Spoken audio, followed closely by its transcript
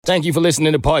Thank you for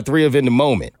listening to part 3 of In the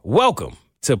Moment. Welcome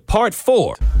to part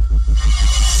 4.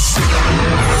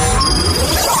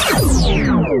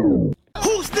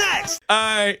 Who's next? All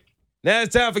right, now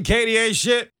it's time for KDA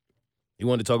shit. You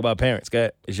wanted to talk about parents,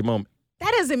 Kat? It's your moment.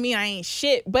 That doesn't mean I ain't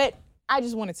shit, but I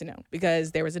just wanted to know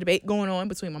because there was a debate going on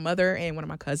between my mother and one of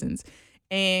my cousins.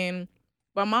 And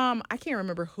my mom, I can't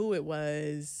remember who it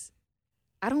was.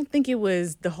 I don't think it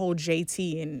was the whole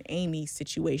JT and Amy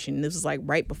situation. This was like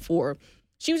right before.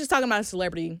 She was just talking about a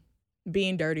celebrity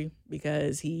being dirty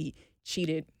because he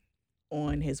cheated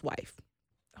on his wife.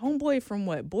 Homeboy from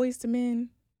what? Boys to Men?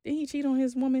 Did he cheat on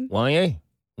his woman? Wanye.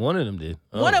 One of them did.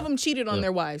 One of them cheated on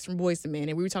their wives from Boys to Men,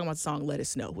 and we were talking about the song "Let It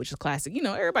Snow," which is classic. You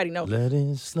know, everybody knows. Let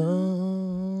it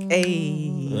snow.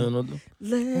 Hey,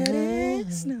 let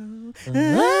it snow.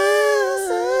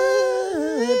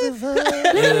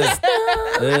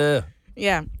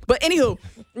 Yeah, but anywho,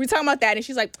 we were talking about that, and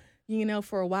she's like, you know,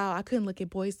 for a while I couldn't look at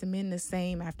Boys to Men the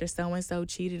same after so and so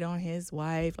cheated on his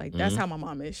wife. Like that's how my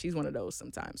mom is. She's one of those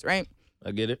sometimes, right?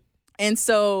 I get it. And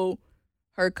so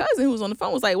her cousin who was on the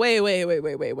phone was like, wait.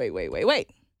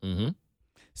 Mm-hmm.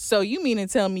 So you mean to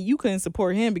tell me you couldn't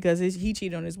support him because he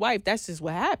cheated on his wife? That's just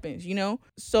what happens, you know?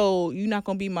 So you're not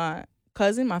going to be my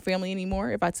cousin, my family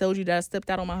anymore if I told you that I stepped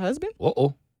out on my husband?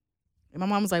 Uh-oh. And my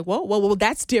mom was like, well,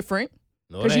 that's different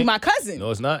because you're my cousin. No,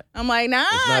 it's not. I'm like, nah.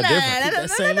 It's not different. Keep that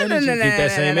same energy. Keep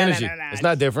that same energy. It's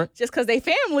not different. Just because they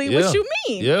family, what you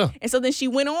mean? Yeah. And so then she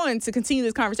went on to continue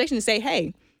this conversation and say,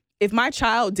 hey, if my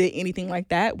child did anything like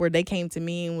that, where they came to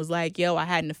me and was like, yo, I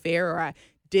had an affair or I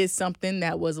did something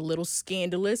that was a little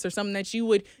scandalous or something that you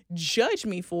would judge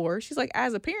me for, she's like,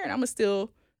 as a parent, I'm going to still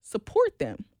support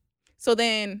them. So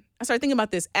then I started thinking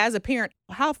about this. As a parent,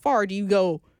 how far do you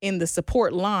go in the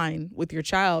support line with your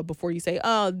child before you say,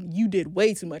 oh, you did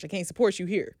way too much. I can't support you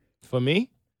here. For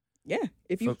me? Yeah.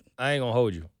 I ain't going to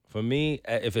hold you. For me,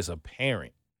 if it's a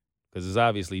parent, because it's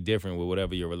obviously different with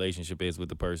whatever your relationship is with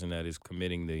the person that is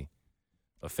committing the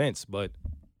offense. But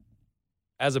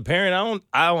as a parent,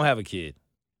 I don't have a kid.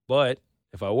 But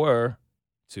if I were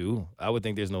to, I would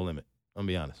think there's no limit. I'm going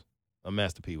to be honest. I'm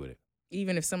Master P with it.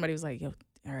 Even if somebody was like, yo,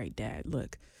 all right, Dad,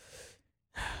 look,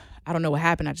 I don't know what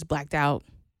happened. I just blacked out.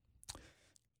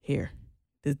 Here,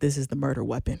 this is the murder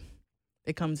weapon.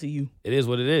 It comes to you. It is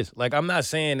what it is. Like, I'm not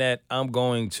saying that I'm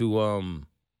going to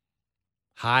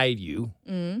hide you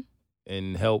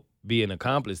and help be an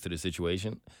accomplice to the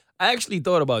situation. I actually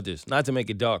thought about this, not to make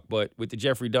it dark, but with the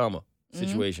Jeffrey Dahmer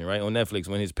situation, right, on Netflix,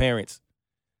 when his parents,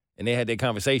 and they had their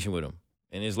conversation with him.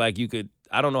 And it's like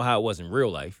I don't know how it was in real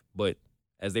life, but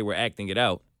as they were acting it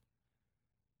out,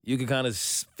 you could kind of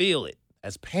feel it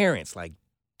as parents, like,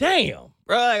 damn,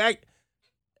 bro, like,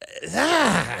 you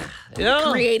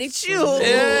know? Created you.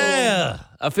 Yeah.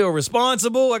 I feel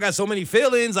responsible. I got so many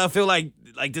feelings. I feel like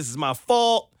this is my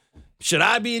fault. Should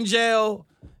I be in jail?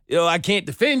 You know, I can't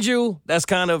defend you. That's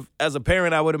kind of, as a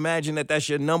parent, I would imagine that's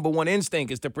your number one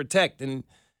instinct is to protect. And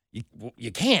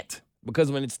you can't,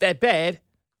 because when it's that bad,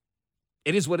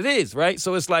 it is what it is, right?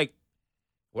 So it's like,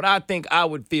 what I think I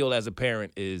would feel as a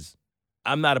parent is,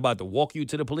 I'm not about to walk you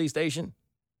to the police station,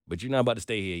 but you're not about to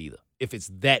stay here either, if it's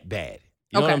that bad.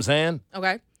 You know what I'm saying?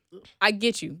 Okay. I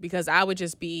get you, because I would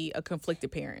just be a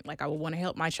conflicted parent. Like, I would want to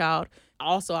help my child.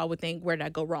 Also, I would think, where did I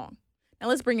go wrong? Now,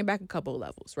 let's bring it back a couple of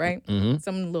levels, right? Mm-hmm.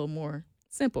 Something a little more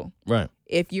simple. Right.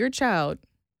 If your child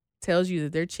tells you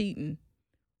that they're cheating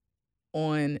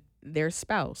on their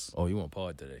spouse. Oh, you want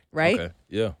pod today. Right? Okay.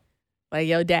 Yeah. Like,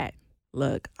 yo, Dad,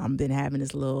 look, I've been having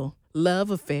this little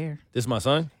love affair. This my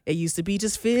son? It used to be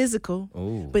just physical.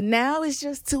 Ooh. But now it's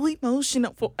just too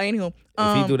emotional. Anywho.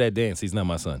 If he do that dance, he's not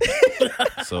my son.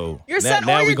 So your son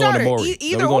now or we your going daughter. to Maury.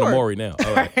 Either we're going or. to Maury now.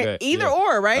 All right. Either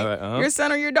or, right? All right, Your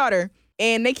son or your daughter.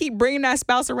 And they keep bringing that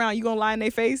spouse around. You going to lie in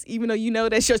their face, even though you know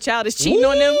that your child is cheating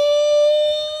on them?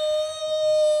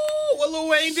 What Lil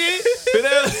Wayne did?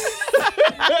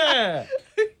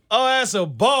 Oh, that's a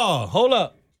ball. Hold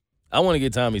up. I want to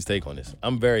get Tommy's take on this.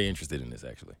 I'm very interested in this,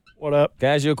 actually. What up? Can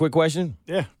I ask you a quick question?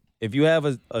 Yeah. If you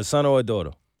have a son or a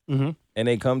daughter, Mm-hmm. and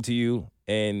they come to you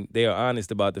and they are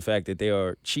honest about the fact that they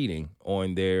are cheating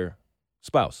on their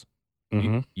spouse,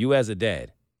 Mm-hmm. you as a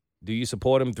dad, do you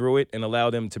support them through it and allow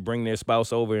them to bring their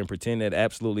spouse over and pretend that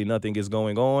absolutely nothing is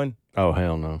going on? Oh,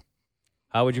 hell no.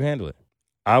 How would you handle it?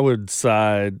 I would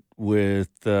side with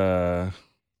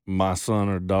my son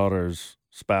or daughter's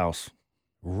spouse.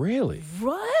 Really?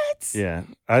 What? Yeah.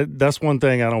 That's one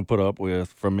thing I don't put up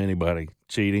with from anybody,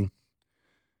 cheating.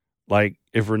 Like,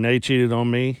 if Renee cheated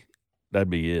on me, that'd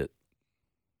be it.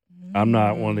 I'm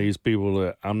not one of these people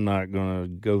that I'm not going to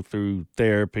go through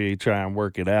therapy, try and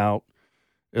work it out,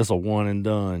 It's a one and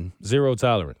done. Zero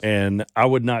tolerance. And I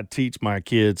would not teach my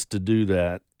kids to do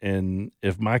that. And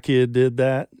if my kid did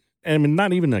that, I mean,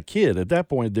 not even a kid. At that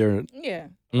point, they're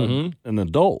an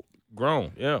adult.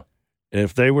 Grown, yeah.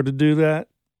 If they were to do that,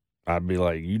 I'd be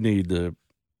like, you need to,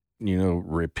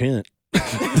 repent.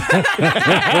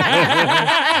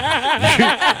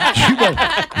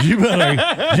 you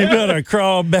better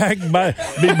crawl back, be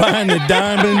behind the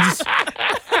diamonds,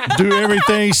 do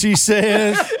everything she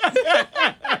says.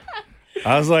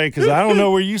 I was like, because I don't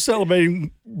know where you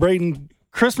celebrating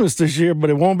Christmas this year, but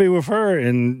it won't be with her,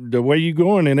 and the way you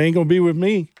going, it ain't gonna be with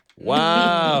me.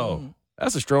 Wow,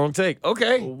 that's a strong take.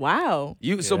 Okay, wow.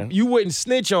 So you wouldn't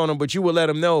snitch on them, but you would let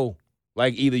them know,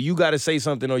 like either you got to say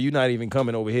something or you're not even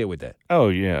coming over here with that. Oh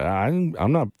yeah,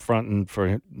 I'm not fronting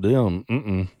for them.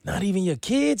 Mm-mm. Not even your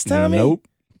kids, Tommy. Nope.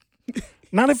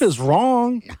 Not if it's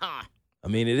wrong. I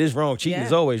mean, it is wrong. Cheating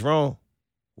is always wrong.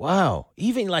 Wow,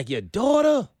 even like your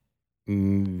daughter.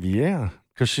 Yeah,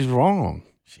 because she's wrong.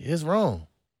 She is wrong.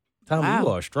 Tommy, you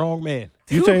are a strong man.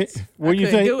 You think? What do you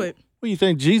think? Do it. What do you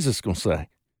think Jesus gonna say?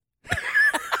 You're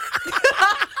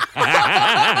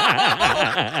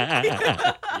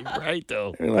right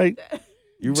though. Like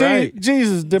you're right.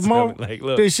 Jesus,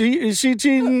 look, is she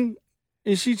cheating?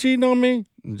 Is she cheating on me?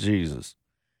 Jesus,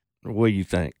 what do you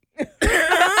think? Look,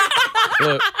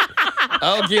 I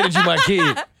don't care that you my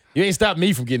kid. You ain't stopped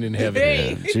me from getting in heaven.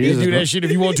 Hey. You do that shit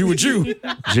if you want to with you.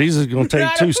 Jesus gonna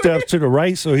take 2 steps to the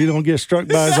right so he don't get struck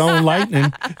by his own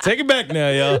lightning. Take it back now,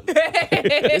 y'all.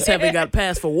 This heaven got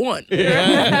passed for one. All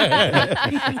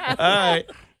right.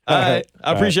 I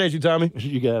appreciate you, Tommy.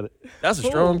 You got it. That's a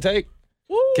strong take.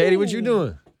 Woo. Katie, what you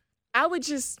doing?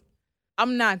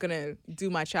 I'm not gonna do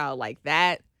my child like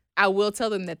that. I will tell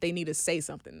them that they need to say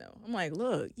something, though. I'm like,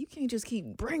 look, you can't just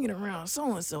keep bringing around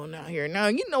so-and-so now here.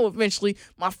 Now, eventually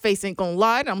my face ain't going to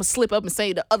lie. I'm going to slip up and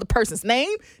say the other person's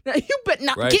name. Now, you better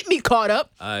not get me caught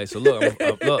up. All right, so look,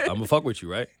 I'm going to fuck with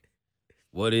you, right?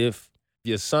 What if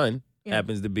your son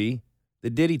happens to be the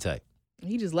Diddy type?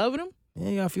 He just loving him? Yeah,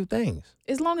 you got a few things.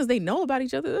 As long as they know about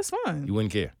each other, that's fine. You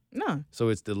wouldn't care? No. So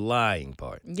it's the lying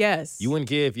part. Yes. You wouldn't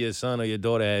care if your son or your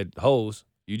daughter had hoes.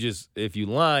 If you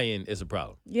lying, it's a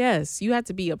problem. Yes, you have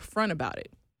to be upfront about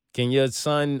it. Can your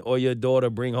son or your daughter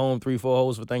bring home 3-4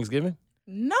 hoes for Thanksgiving?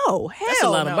 No, hell That's a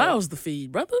lot no. of mouths to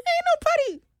feed, brother. Ain't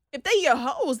nobody. If they your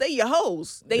hoes, they your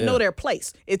hoes. They know their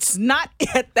place. It's not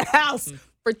at the house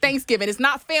for Thanksgiving. It's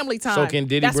not family time. So can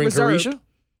Diddy bring reserved. Carisha?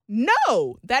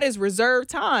 No, that is reserved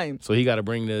time. So he got to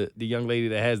bring the young lady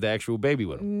that has the actual baby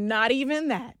with him. Not even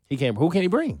that. He can't. Who can he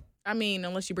bring? I mean,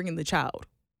 unless you bring in the child.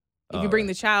 If you bring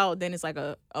the child, then it's like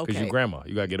okay. Because your grandma,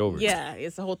 you got to get over it. Yeah,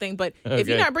 it's the whole thing. But if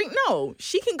you're not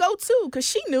she can go too because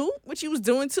she knew what she was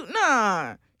doing too.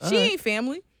 Nah, she ain't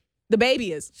family. The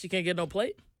baby is. She can't get no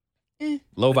plate?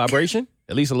 Low vibration?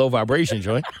 At least a low vibration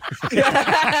joint. She can't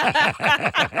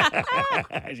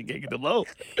get the low. All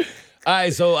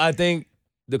right, so I think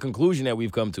the conclusion that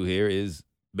we've come to here is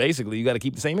basically you got to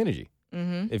keep the same energy.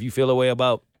 Mm-hmm. If you feel a way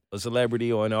about a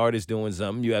celebrity or an artist doing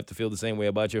something, you have to feel the same way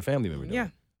about your family member doing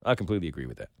it. I completely agree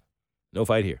with that. No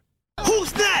fight here.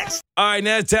 Who's next? All right,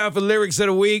 now it's time for Lyrics of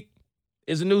the Week.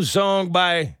 It's a new song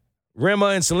by Rema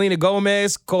and Selena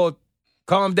Gomez called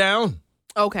Calm Down.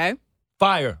 Okay.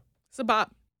 Fire. It's a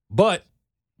bop. But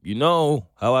you know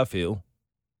how I feel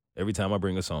every time I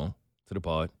bring a song to the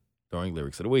pod during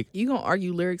Lyrics of the Week. You gonna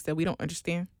argue lyrics that we don't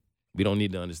understand? We don't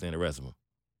need to understand the rest of them.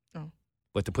 Oh.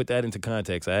 But to put that into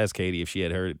context, I asked Katie if she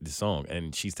had heard this song,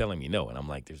 and she's telling me no. And I'm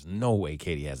like, there's no way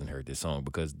Katie hasn't heard this song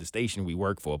because the station we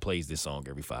work for plays this song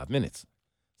every 5 minutes.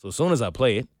 So as soon as I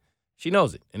play it, she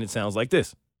knows it, and it sounds like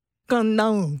this.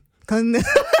 That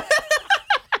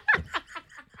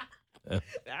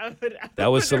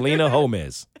was Selena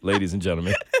Gomez, ladies and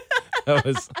gentlemen.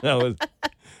 That was.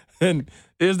 And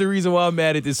here's the reason why I'm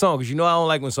mad at this song, because I don't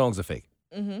like when songs are fake.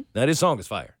 Mm-hmm. Now, this song is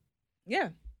fire. Yeah.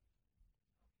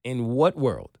 In what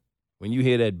world, when you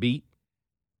hear that beat,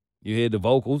 you hear the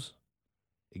vocals,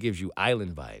 it gives you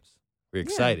island vibes. We're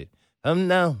excited.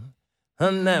 Now,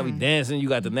 we dancing. You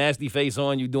got the nasty face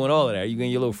on. You doing all of that. You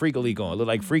getting your little freak-a-leak on. Look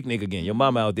like Freak Nick again. Your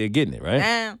mama out there getting it,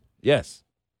 right? Yes.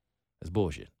 That's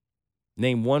bullshit.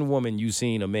 Name one woman you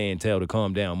seen a man tell to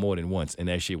calm down more than once, and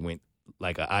that shit went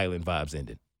like an island vibes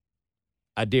ended.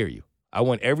 I dare you. I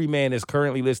want every man that's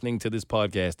currently listening to this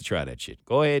podcast to try that shit.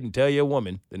 Go ahead and tell your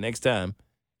woman the next time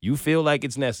you feel like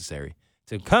it's necessary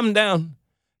to come down,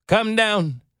 come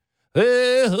down.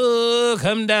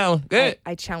 Come down. Go ahead.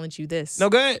 I challenge you this. No,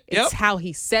 go ahead. It's how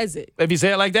he says it. If you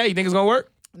say it like that, you think it's going to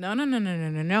work? No.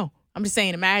 I'm just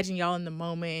saying, imagine y'all in the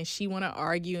moment and she want to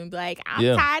argue and be like,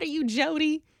 I'm tired of you,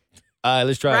 Jody. All right,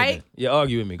 let's try it. Right? Then. Yeah,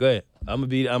 argue with me. Go ahead. I'm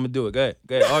gonna do it. Go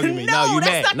ahead. Argue with me. No, you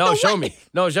that's mad. not No, the show way. me.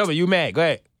 No, show me. You mad. Go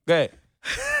ahead.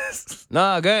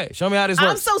 Nah, go ahead. Show me how this I'm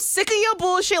works. so sick of your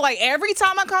bullshit. Like, every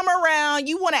time I come around,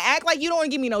 you want to act like you don't want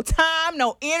to give me no time,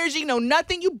 no energy, no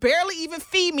nothing. You barely even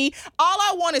feed me. All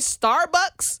I want is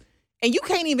Starbucks, and you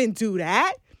can't even do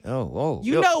that. Oh.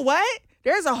 You know what?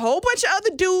 There's a whole bunch of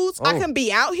other dudes I Oh. can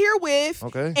be out here with,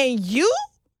 Okay. and you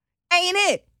ain't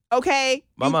it, okay?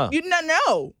 Mama. You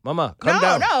no. Mama, come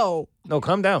down. No. No,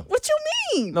 come down. What you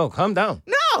mean? No, come down.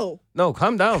 No. No,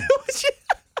 come down. What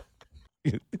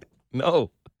you-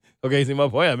 No. Okay, see my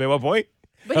point? I made my point.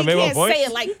 But I he made my can't point. say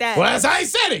it like that. Well, that's how he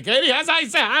said it, Katie. That's how he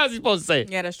said it. How is he supposed to say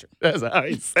it? Yeah, that's true. That's how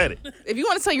he said it. If you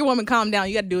want to tell your woman calm down,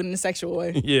 you got to do it in a sexual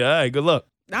way. Yeah, all right, good luck.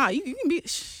 Nah, you can be,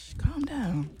 calm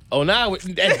down. Oh, now, that's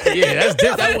different.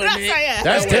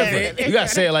 That's different. You got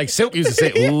to say it like Silk used to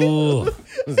say, ooh. See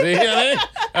what I mean?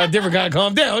 A different kind of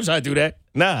calm down. I'm trying to do that.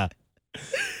 Nah.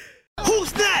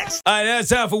 Who's next? All right, now it's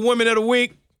time for Woman of the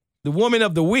Week. The Woman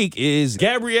of the Week is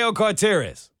Gabrielle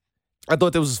Carteres. I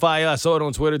thought that was fire. I saw it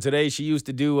on Twitter today. She used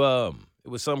to do, it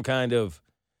was some kind of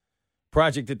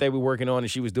project that they were working on,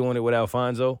 and she was doing it with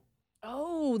Alfonso.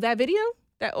 Oh, that video?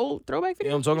 That old throwback You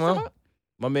video? know what I'm talking about?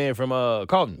 My man from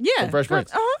Carlton. Yeah. From Fresh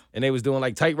Prince. Uh-huh. And they was doing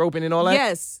like tight roping and all that.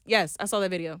 Yes, I saw that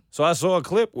video. So I saw a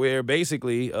clip where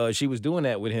basically she was doing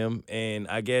that with him, and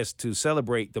I guess to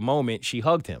celebrate the moment, she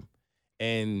hugged him.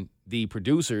 And the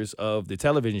producers of the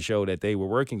television show that they were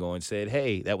working on said,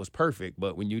 hey, that was perfect,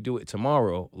 but when you do it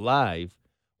tomorrow live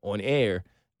on air,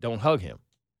 don't hug him.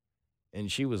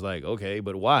 And she was like, okay,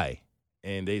 but why?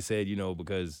 And they said,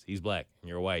 because he's black and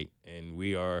you're white, and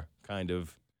we are kind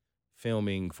of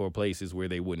filming for places where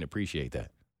they wouldn't appreciate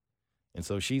that. And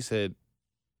so she said,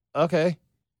 okay.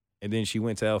 And then she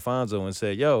went to Alfonso and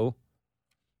said, yo,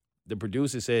 the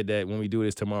producer said that when we do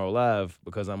this tomorrow live,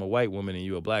 because I'm a white woman and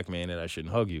you a black man, that I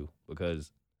shouldn't hug you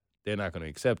because they're not going to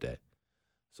accept that.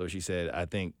 So she said, I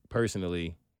think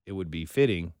personally it would be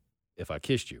fitting if I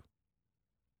kissed you.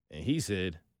 And he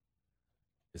said,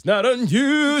 it's not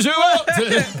unusual.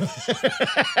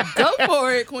 Go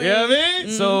for it, queen. You know what I mean?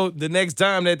 Mhm. So the next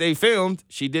time that they filmed,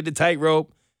 she did the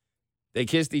tightrope. They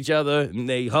kissed each other and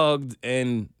they hugged,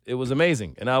 and it was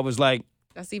amazing. And I was like,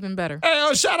 That's even better.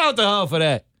 hey, shout out to her for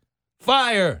that.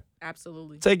 Fire.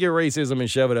 Absolutely. Take your racism and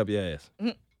shove it up your ass.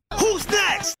 Who's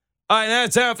next? All right, now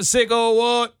it's time for Sicko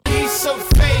Award. He's so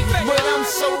fake, but I'm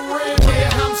so real. Yeah,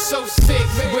 I'm so sick,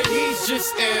 but he's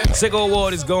just ill. Sicko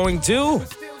Award is going to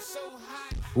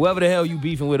whoever the hell you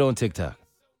beefing with on TikTok.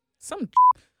 Some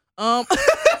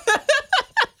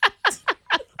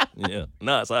Yeah.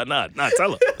 Nah,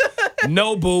 tell her.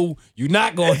 No, boo, you're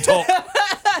not going to talk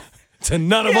to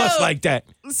none of us like that.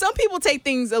 some people take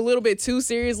things a little bit too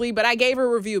seriously, but I gave her a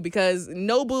review because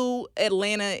Nobu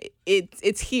Atlanta,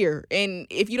 it's here. And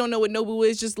if you don't know what Nobu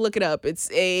is, just look it up.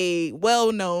 It's a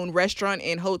well-known restaurant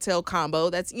and hotel combo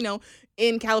that's,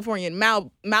 in California and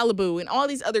Malibu and all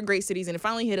these other great cities. And it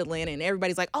finally hit Atlanta and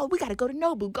everybody's like, oh, we got to go to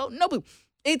Nobu. Go Nobu.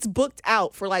 It's booked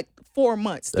out for like 4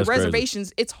 months. That's the crazy.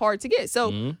 reservations, it's hard to get.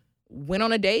 So went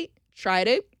on a date, tried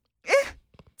it.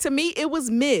 To me, it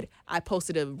was mid. I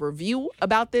posted a review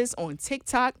about this on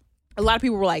TikTok. A lot of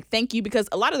people were like, thank you, because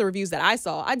a lot of the reviews that I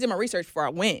saw, I did my research before I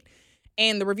went.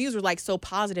 And the reviews were like so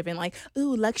positive and like,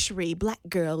 ooh, luxury, black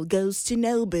girl goes to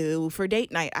Nobu for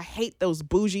date night. I hate those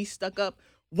bougie, stuck up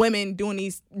women doing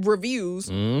these reviews.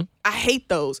 I hate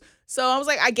those. So I was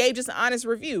like, I gave just an honest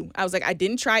review. I was like, I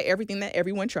didn't try everything that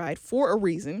everyone tried for a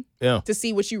reason. Yeah. To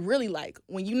see what you really like.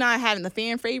 When you're not having the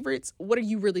fan favorites, what do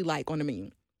you really like on the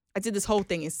menu? I did this whole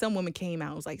thing and some woman came out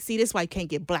and was like, see, this is why you can't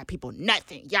give black people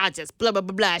nothing. Y'all just blah, blah,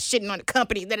 blah, blah, shitting on the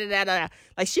company, da, da, da, da.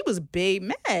 Like, she was big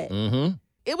mad.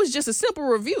 It was just a simple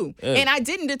review. Yeah. And I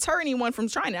didn't deter anyone from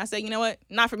trying it. I said, you know what?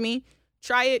 Not for me.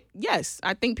 Try it. Yes,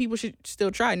 I think people should still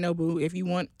try Nobu if you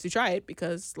want to try it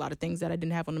because a lot of things that I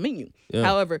didn't have on the menu. Yeah.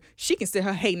 However, she can sit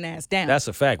her hating ass down. That's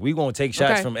a fact. We gonna take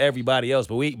shots Okay. from everybody else,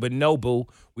 but no, boo,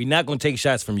 we not gonna take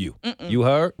shots from you. You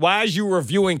heard? Why is you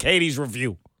reviewing Katie's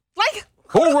review? like,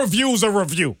 Who reviews a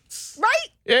review? right?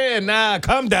 Yeah, nah,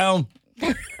 calm down.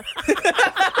 Yeah,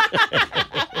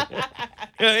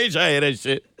 I ain't trying to hear that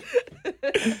shit.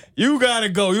 You gotta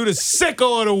go. You the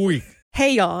sicko of the week.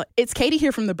 Hey y'all, it's Katie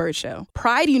here from The Bird Show.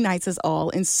 Pride unites us all,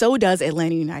 and so does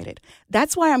Atlanta United.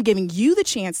 That's why I'm giving you the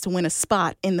chance to win a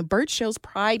spot in the Burt Show's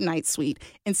Pride Night Suite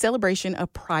in celebration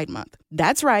of Pride Month.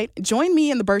 That's right. Join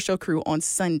me and the Burt Show crew on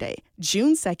Sunday,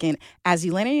 June 2nd, as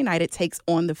Elenore United takes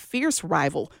on the fierce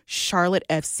rival, Charlotte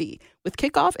FC, with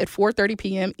kickoff at 4:30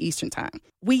 p.m. Eastern Time.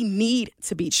 We need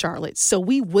to beat Charlotte, so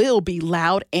we will be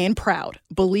loud and proud.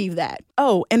 Believe that.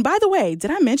 Oh, and by the way,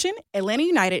 did I mention Atlanta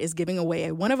United is giving away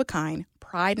a one-of-a-kind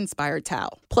Pride-inspired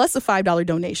towel, plus a $5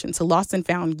 donation to Lost and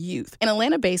Found Youth, an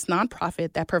Atlanta-based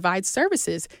nonprofit that provides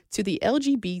services to the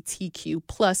LGBTQ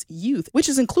plus youth, which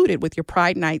is included with your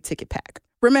Pride Night ticket pack.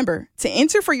 Remember, to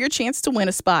enter for your chance to win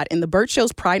a spot in the Burt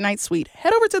Show's Pride Night Suite,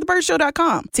 head over to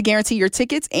theburtshow.com. To guarantee your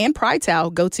tickets and Pride towel,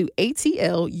 go to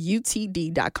atlutd.com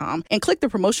and click the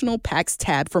promotional packs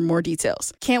tab for more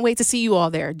details. Can't wait to see you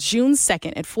all there, June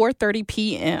 2nd at 4:30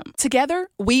 p.m. Together,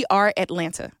 we are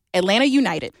Atlanta. Atlanta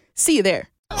United. See you there.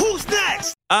 Who's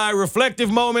next? All right, reflective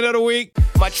moment of the week.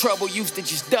 My trouble used to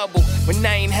just double. When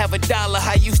I ain't have a dollar,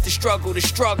 I used to struggle.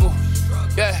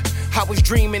 Yeah, I was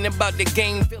dreaming about the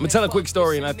game. I'm going to tell a quick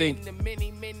story, and I think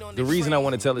the reason I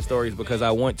want to tell the story is because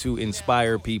I want to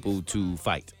inspire people to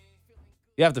fight.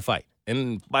 You have to fight.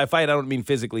 And by fight, I don't mean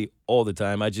physically all the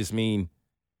time. I just mean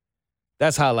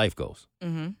that's how life goes.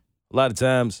 Mm-hmm. A lot of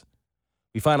times,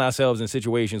 we find ourselves in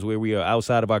situations where we are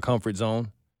outside of our comfort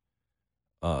zone.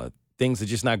 Things are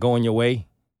just not going your way.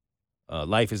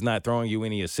 Life is not throwing you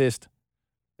any assist.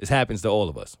 This happens to all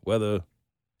of us. Whether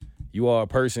you are a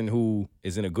person who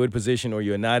is in a good position or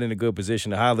you're not in a good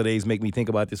position, the holidays make me think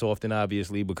about this often,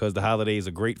 obviously, because the holidays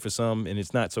are great for some and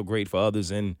it's not so great for others.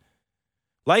 And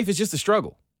life is just a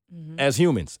struggle as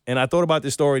humans. And I thought about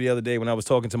this story the other day when I was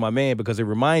talking to my man because it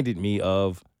reminded me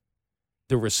of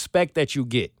the respect that you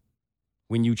get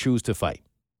when you choose to fight.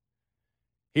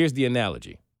 Here's the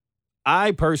analogy.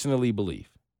 I personally believe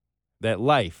that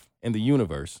life and the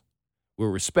universe will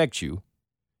respect you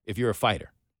if you're a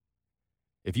fighter.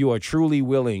 If you are truly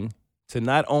willing to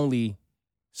not only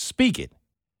speak it,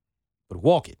 but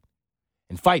walk it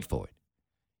and fight for it.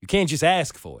 You can't just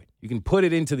ask for it. You can put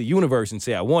it into the universe and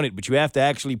say, I want it, but you have to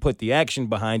actually put the action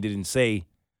behind it and say,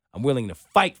 I'm willing to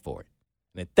fight for it.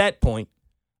 And at that point,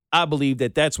 I believe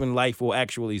that that's when life will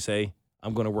actually say,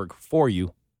 I'm going to work for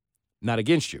you, not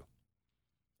against you.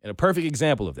 And a perfect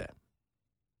example of that.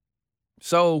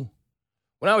 So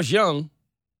when I was young,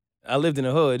 I lived in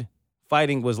the hood.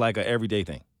 Fighting was like an everyday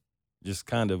thing. Just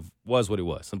kind of was what it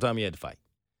was. Sometimes you had to fight.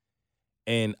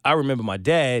 And I remember my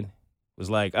dad was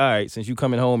like, all right, since you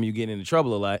coming home, you getting into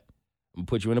trouble a lot, I'm going to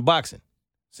put you into boxing.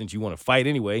 Since you want to fight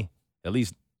anyway, at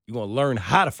least you're going to learn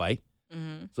how to fight.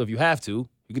 Mm-hmm. So if you have to,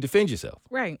 you can defend yourself.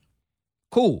 Right.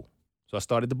 Cool. So I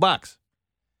started to box.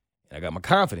 And I got my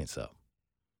confidence up.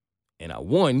 And I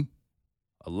won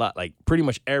a lot, like pretty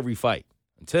much every fight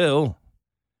until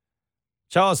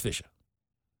Charles Fisher.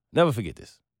 Never forget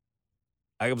this.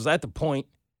 I was at the point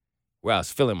where I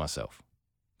was feeling myself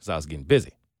because I was getting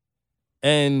busy.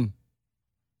 And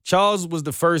Charles was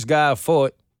the first guy I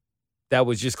fought that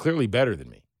was just clearly better than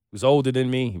me. He was older than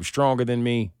me. He was stronger than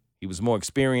me. He was more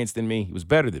experienced than me. He was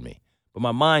better than me. But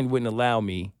my mind wouldn't allow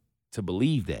me to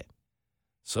believe that.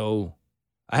 So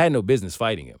I had no business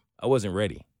fighting him. I wasn't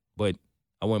ready. But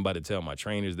I wasn't about to tell my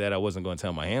trainers that. I wasn't going to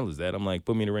tell my handlers that. I'm like,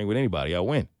 put me in the ring with anybody. I'll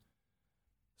win.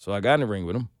 So I got in the ring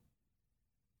with him.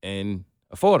 And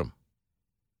I fought him.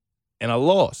 And I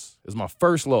lost. It was my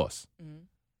first loss. Mm-hmm.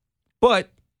 But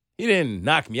he didn't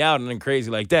knock me out or anything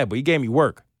crazy like that, but he gave me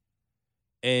work.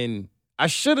 And I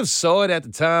should have saw it at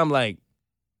the time like,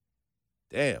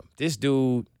 damn, this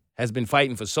dude has been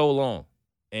fighting for so long.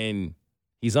 And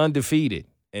he's undefeated.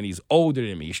 And he's older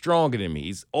than me. He's stronger than me.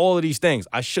 He's all of these things.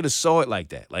 I should have saw it like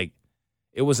that. Like,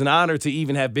 it was an honor to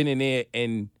even have been in there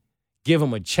and give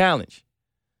him a challenge.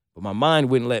 But my mind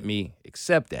wouldn't let me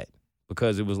accept that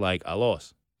because it was like I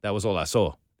lost. That was all I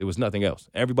saw. There was nothing else.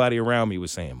 Everybody around me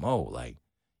was saying, Mo, like,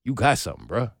 you got something,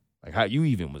 bro. Like, how you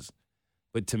even was.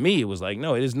 But to me, it was like,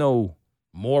 no, there's no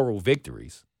moral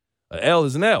victories. An L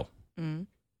is an L. Mm-hmm.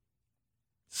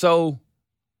 So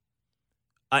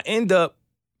I end up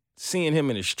seeing him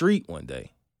in the street one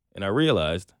day. And I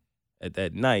realized at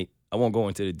that night, I won't go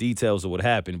into the details of what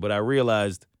happened, but I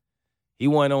realized he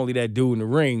wasn't only that dude in the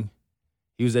ring.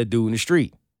 He was that dude in the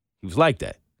street. He was like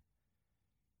that.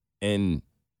 And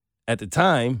at the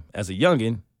time, as a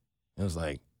youngin', it was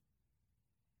like,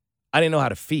 I didn't know how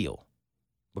to feel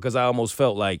because I almost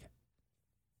felt like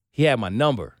he had my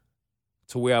number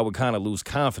to where I would kind of lose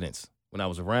confidence when I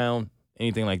was around,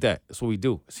 anything like that. That's what we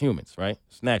do as humans, right?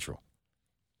 It's natural.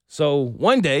 So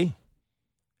one day,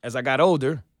 as I got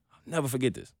older, I'll never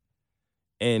forget this.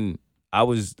 And I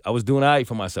was doing all right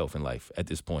for myself in life at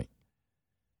this point.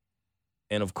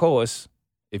 And of course,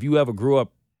 if you ever grew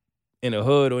up in a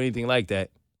hood or anything like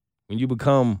that, when you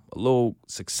become a little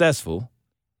successful,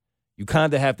 you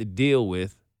kind of have to deal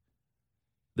with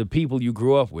the people you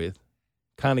grew up with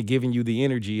kind of giving you the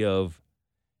energy of,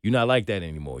 you're not like that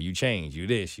anymore. You change, you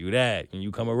this, you that. When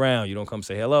you come around, you don't come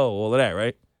say hello, all of that,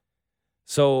 right?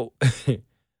 So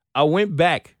I went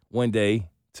back one day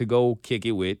to go kick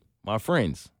it with my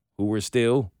friends who were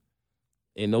still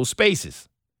in those spaces.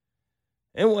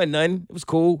 And it wasn't nothing. It was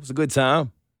cool. It was a good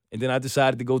time. And then I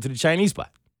decided to go to the Chinese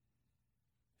spot.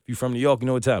 If you're from New York, you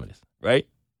know what time it is, right?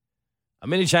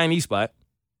 I'm in the Chinese spot,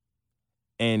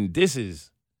 and this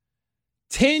is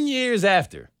 10 years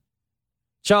after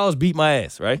Charles beat my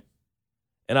ass, right?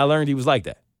 And I learned he was like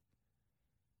that.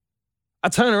 I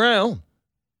turn around.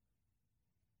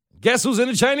 Guess who's in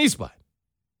the Chinese spot?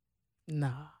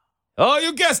 Nah. Oh,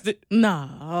 you guessed it.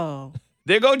 No.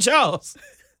 There go Charles.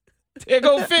 There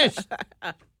go Fish.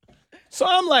 So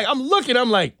I'm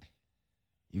like,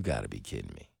 you got to be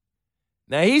kidding me.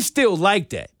 Now, he's still like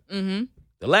that. Mm-hmm.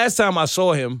 The last time I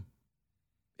saw him,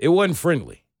 it wasn't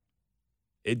friendly.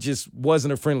 It just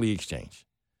wasn't a friendly exchange.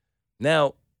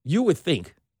 Now, you would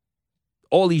think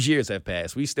all these years have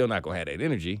passed, we still not going to have that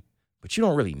energy, but you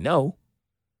don't really know,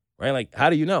 right? Like, how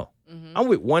do you know? Mm-hmm. I'm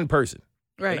with one person.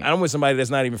 Right. And I'm with somebody that's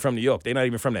not even from New York. They're not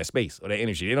even from that space or that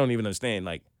energy. They don't even understand,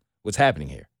 like, what's happening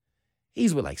here.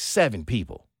 He's with, like, 7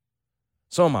 people.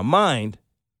 So in my mind,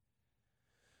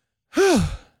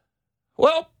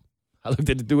 well, I looked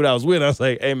at the dude I was with. I was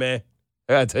like, hey, man,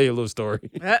 I got to tell you a little story.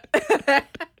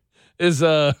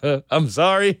 I'm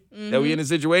sorry that we in this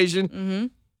situation. Mm-hmm.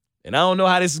 And I don't know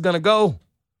how this is going to go.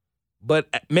 But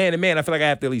man to man, I feel like I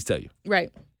have to at least tell you.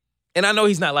 Right. And I know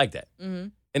he's not like that. Mm-hmm.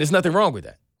 And there's nothing wrong with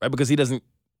that, right? Because he doesn't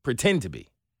pretend to be.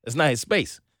 That's not his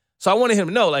space. So I wanted him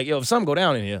to know, like, yo, if something go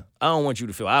down in here, I don't want you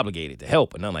to feel obligated to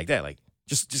help or nothing like that. Like,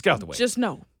 just get out the way. Just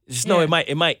know. Just know it might,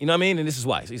 you know what I mean? And this is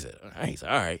why. So he said, all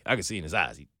right. I can see in his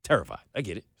eyes. He's terrified. I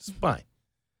get it. It's fine.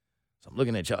 So I'm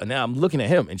looking at Charles. Now I'm looking at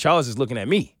him, and Charles is looking at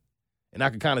me. And I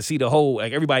can kind of see the whole,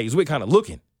 like, everybody he's with kind of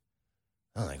looking.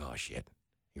 I'm like, oh, shit.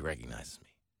 He recognizes me.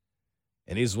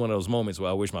 And this is one of those moments where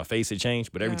I wish my face had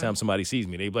changed, but every time somebody sees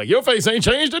me, they be like, your face ain't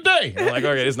changed today. And I'm like,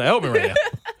 okay, it's not helping right now.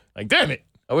 Like, damn it.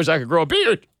 I wish I could grow a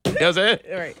beard. You know what I'm saying?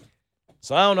 Right.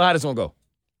 So I don't know how this is going to go.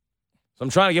 So I'm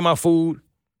trying to get my food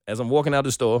as I'm walking out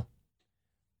the store.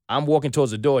 I'm walking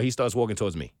towards the door. He starts walking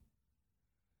towards me.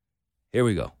 Here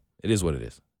we go. It is what it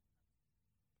is.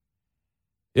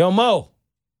 Yo, Mo.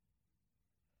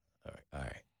 All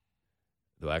right.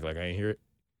 Do I act like I ain't hear it?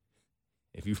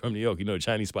 If you from New York, you know the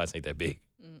Chinese spots ain't that big.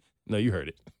 No, you heard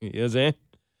it. You know what I'm saying?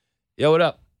 Yo, what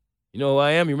up? You know who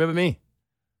I am? You remember me?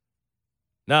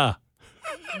 Nah.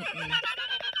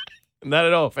 Not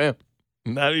at all, fam.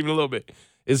 Not even a little bit.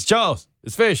 It's Charles.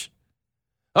 It's Fish.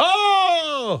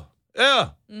 Oh,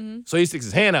 yeah. Mm-hmm. So he sticks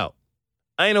his hand out.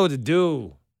 I ain't know what to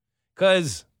do.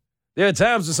 Because there are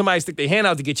times when somebody stick their hand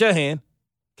out to get your hand,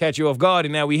 catch you off guard,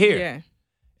 and now we here. Yeah.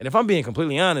 And if I'm being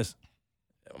completely honest,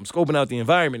 I'm scoping out the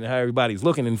environment and how everybody's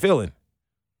looking and feeling.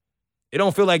 It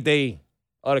don't feel like they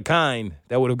are the kind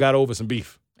that would have got over some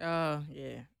beef. Oh,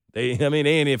 yeah. They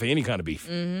ain't here for any kind of beef.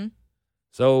 Mm-hmm.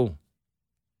 So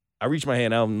I reach my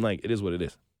hand out and I'm like, it is what it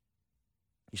is.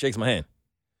 He shakes my hand.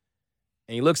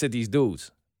 And he looks at these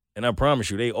dudes. And I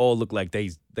promise you, they all look like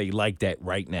they like that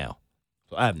right now.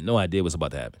 So I have no idea what's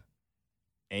about to happen.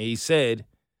 And he said,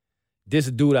 this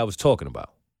is the dude I was talking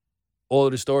about. All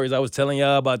of the stories I was telling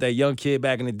y'all about that young kid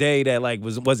back in the day that like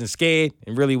wasn't scared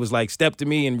and really was like step to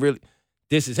me and really,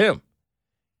 this is him.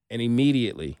 And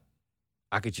immediately,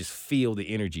 I could just feel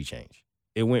the energy change.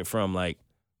 It went from like,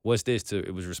 what's this to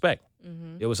it was respect.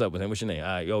 Mm-hmm. Yo, what's up with him? What's your name? All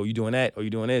right, yo, you doing that? Oh, you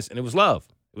doing this? And it was love.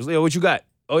 It was, yo, what you got?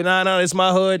 Oh, no, it's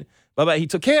my hood. Bye-bye. He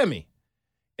took care of me.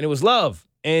 And it was love.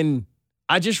 And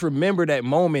I just remember that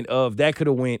moment of that could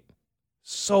have went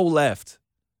so left.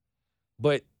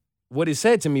 But what it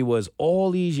said to me was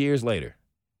all these years later,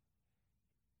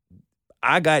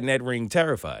 I got in that ring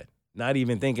terrified, not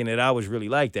even thinking that I was really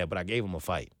like that, but I gave him a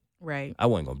fight. Right. I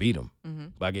wasn't going to beat him, Mm-hmm.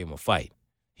 but I gave him a fight.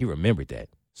 He remembered that.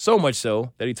 So much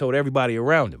so that he told everybody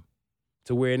around him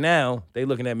to where now they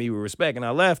looking at me with respect. And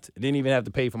I left and didn't even have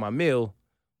to pay for my meal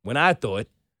when I thought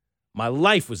my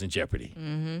life was in jeopardy.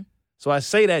 Mm-hmm. So I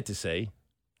say that to say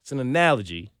it's an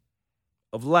analogy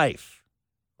of life.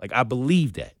 Like, I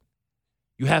believe that.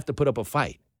 You have to put up a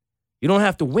fight. You don't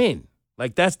have to win.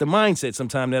 Like, that's the mindset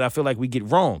sometimes that I feel like we get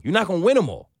wrong. You're not going to win them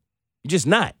all. You're just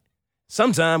not.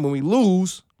 Sometimes when we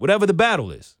lose, whatever the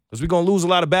battle is, because we're going to lose a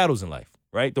lot of battles in life,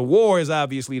 right? The war is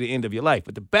obviously the end of your life,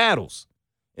 but the battles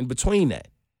in between that,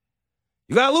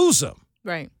 you got to lose some.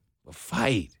 Right. But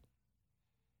fight.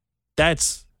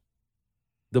 That's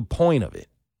the point of it.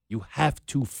 You have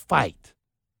to fight.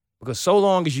 Because so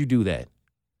long as you do that,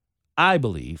 I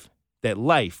believe that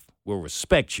life will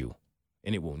respect you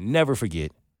and it will never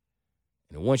forget.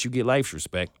 And once you get life's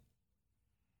respect,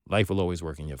 life will always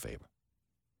work in your favor.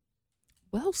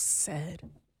 Well said.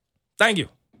 Thank you.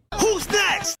 Who's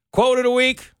next? Quote of the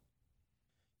week.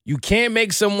 You can't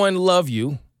make someone love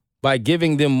you by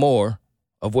giving them more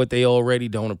of what they already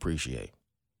don't appreciate.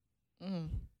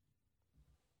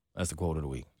 That's the quote of the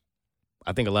week.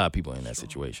 I think a lot of people are in that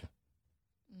situation.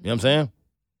 You know what I'm saying?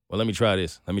 Well, let me try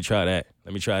this. Let me try that.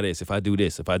 Let me try this. If I do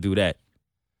this, if I do that,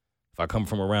 if I come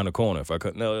from around the corner,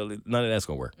 no, none of that's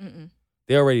going to work.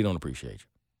 They already don't appreciate you.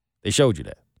 They showed you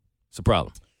that. It's a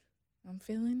problem. I'm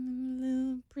feeling a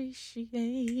little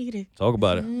appreciated. Talk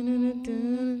about it. You know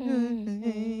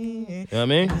what I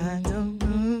mean? I don't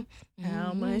know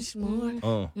how much more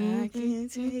I can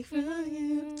take from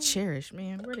you. Cherish,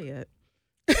 man. Where they at?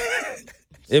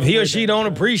 If he or she don't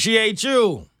appreciate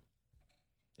you,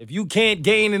 if you can't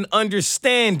gain an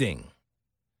understanding,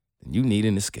 then you need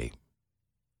an escape.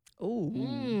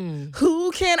 Ooh.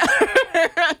 Who can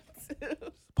I?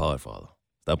 Podfather,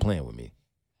 stop playing with me.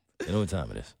 You know what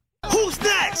time it is. Who's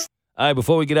next? All right,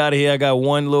 before we get out of here, I got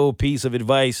one little piece of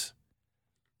advice.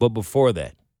 But before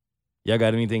that, y'all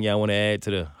got anything y'all want to add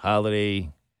to the holiday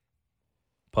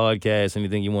podcast?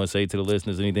 Anything you want to say to the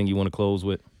listeners? Anything you want to close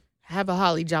with? Have a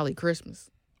holly jolly Christmas.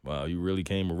 Wow, you really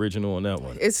came original on that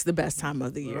one. It's the best time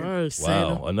of the year.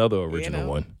 Wow, another original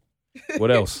one. What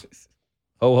else?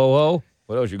 Ho, ho, ho.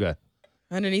 What else you got?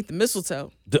 Underneath the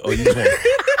mistletoe. Oh, you just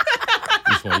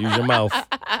want to use your mouth.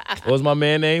 What was my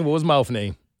man name? What was mouth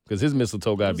name? Because his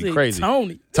mistletoe got to be crazy.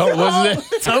 Tony. What's his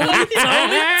name? Tony.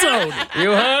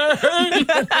 You heard?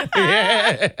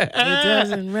 Yeah. It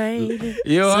doesn't rain.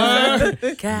 You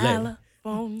heard? California.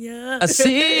 I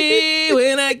see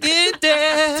when I get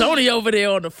there. Tony over there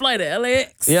on the flight of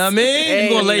LAX. You know what I mean? You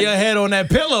going to lay your head on that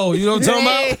pillow. You know what I'm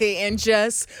talking about? And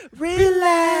just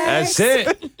relax. That's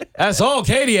it. That's all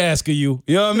Katie asking you.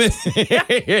 You know what I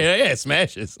mean? yeah,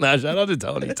 smashes. Nah, shout out to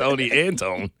Tony, and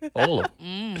Tone. All of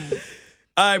them.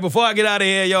 All right, before I get out of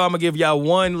here, y'all, I'm going to give y'all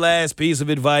one last piece of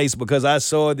advice because I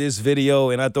saw this video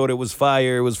and I thought it was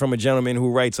fire. It was from a gentleman who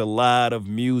writes a lot of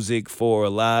music for a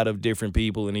lot of different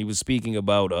people, and he was speaking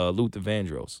about Luther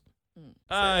Vandross.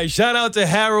 All right, shout out to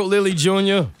Harold Lilly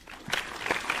Jr.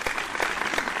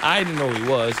 I didn't know who he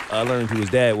was. I learned who his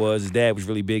dad was. His dad was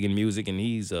really big in music, and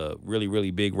he's a really,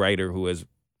 really big writer who has,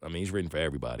 he's written for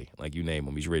everybody. Like, you name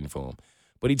him, he's written for him.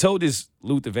 But he told this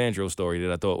Luther Vandross story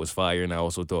that I thought was fire, and I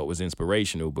also thought was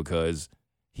inspirational because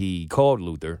he called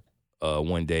Luther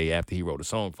one day after he wrote a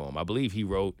song for him. I believe he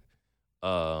wrote,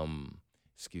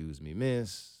 excuse me,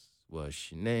 miss,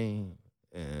 what's your name?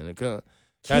 And can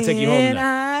I take you home tonight? Can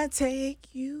I take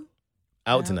you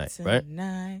out tonight, right?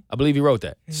 I believe he wrote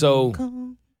that.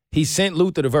 So he sent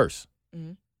Luther the verse.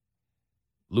 Mhm.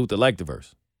 Luther liked the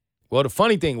verse. Well, the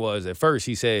funny thing was, at first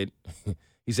he said...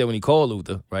 He said when he called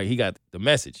Luther, right, he got the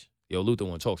message, yo, Luther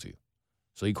want to talk to you.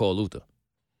 So he called Luther.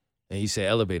 And he said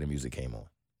elevator music came on.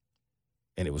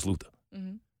 And it was Luther.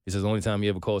 Mm-hmm. He says the only time you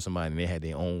ever called somebody and they had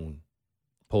their own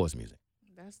pause music.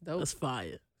 That's dope. That's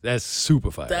fire. That's super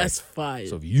fire. That's right? fire.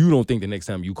 So if you don't think the next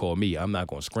time you call me, I'm not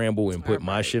going to scramble and put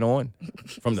my shit on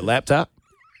from the laptop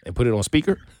and put it on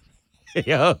speaker.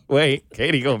 Yo, wait,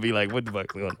 Katie gonna be like, what the fuck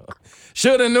going on?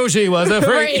 Shoulda knew she was a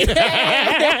freak.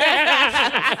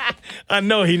 I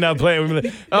know he not playing with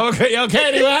me. Okay, yo,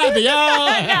 Katie, what happened,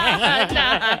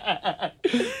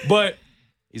 yo? But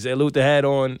he said Luther held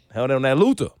on that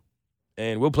Luther.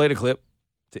 And we'll play the clip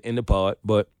to end the pod.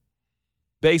 But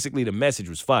basically the message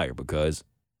was fire because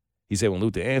he said when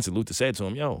Luther answered, Luther said to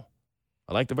him, yo,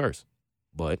 I like the verse,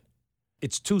 but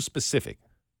it's too specific.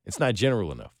 It's not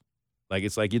general enough. Like,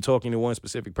 it's like you're talking to one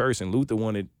specific person. Luther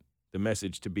wanted the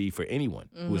message to be for anyone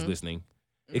who was listening.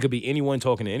 It could be anyone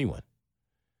talking to anyone.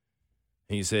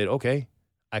 And he said, okay,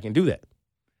 I can do that.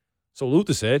 So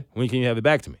Luther said, when can you have it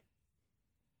back to me?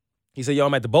 He said, yo,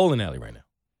 I'm at the bowling alley right now.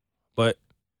 But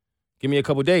give me a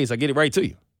couple days, I'll get it right to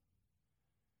you.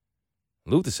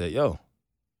 Luther said, yo,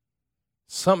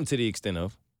 something to the extent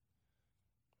of,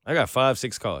 I got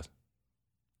 5-6 cars.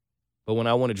 But when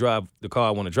I want to drive the car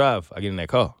I want to drive, I get in that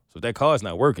car. So if that car is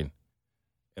not working,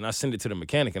 and I send it to the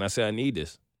mechanic and I say I need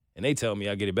this, and they tell me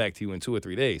I'll get it back to you in 2 or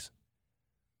 3 days,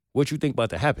 what you think about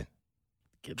to happen?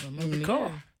 Get another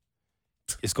car.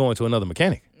 It's going to another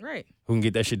mechanic Right. who can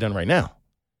get that shit done right now.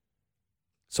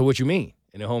 So what you mean?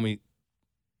 And the homie,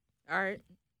 All right.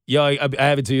 yo, I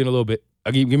have it to you in a little bit.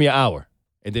 Give me an hour.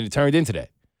 And then it turned into that.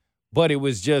 But it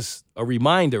was just a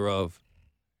reminder of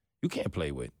you can't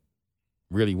play with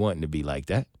really wanting to be like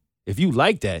that. If you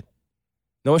like that,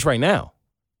 no, it's right now.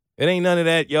 It ain't none of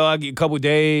that. Yo, I'll get a couple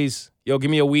days. Yo, give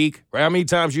me a week. Right? How many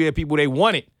times you hear people, they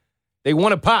want it. They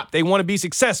want to pop. They want to be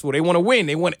successful. They want to win.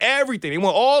 They want everything. They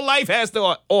want all life has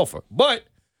to offer. But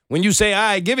when you say, all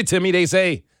right, give it to me, they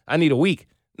say, I need a week.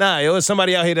 Nah, yo, there's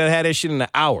somebody out here that had that shit in an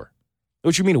hour.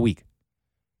 What you mean a week?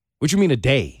 What you mean a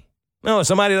day? No,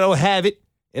 somebody that'll have it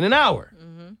in an hour.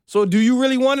 Mm-hmm. So do you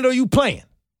really want it or are you playing?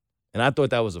 And I thought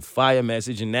that was a fire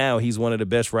message. And now he's one of the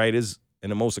best writers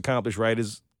and the most accomplished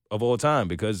writers of all time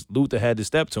because Luther had to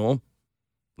step to him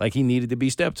like he needed to be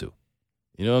stepped to.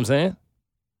 You know what I'm saying?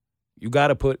 You got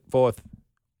to put forth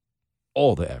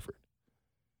all the effort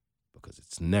because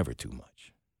it's never too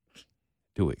much.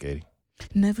 Do it, Katie.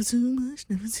 Never too much,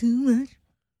 never too much.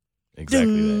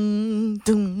 Exactly that.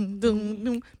 Dum, dum,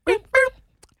 dum.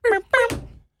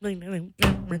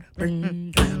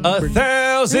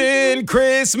 1,000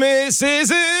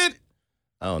 Christmases it.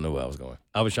 I don't know where I was going.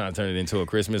 I was trying to turn it into a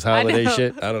Christmas holiday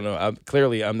shit. I don't know.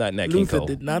 I'm not Nat King Luther Cole.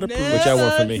 did not approve. What y'all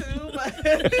want from me?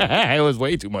 It was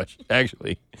way too much,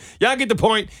 actually. Y'all get the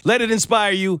point. Let it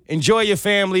inspire you. Enjoy your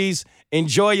families.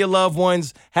 Enjoy your loved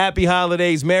ones. Happy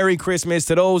holidays. Merry Christmas.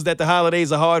 To those that the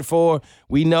holidays are hard for,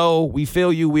 we know, we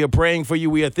feel you. We are praying for you.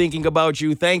 We are thinking about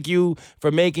you. Thank you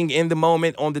for making In the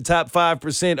Moment on the top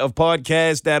 5% of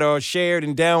podcasts that are shared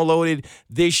and downloaded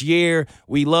this year.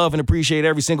 We love and appreciate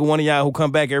every single one of y'all who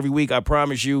come back every week. I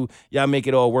promise you, y'all make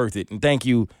it all worth it. And thank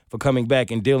you for coming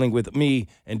back and dealing with me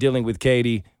and dealing with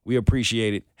Katie. We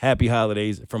appreciate it. Happy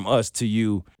holidays from us to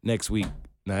you next week.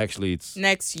 No, actually, it's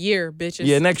Next year, bitches.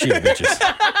 Yeah, next year, bitches.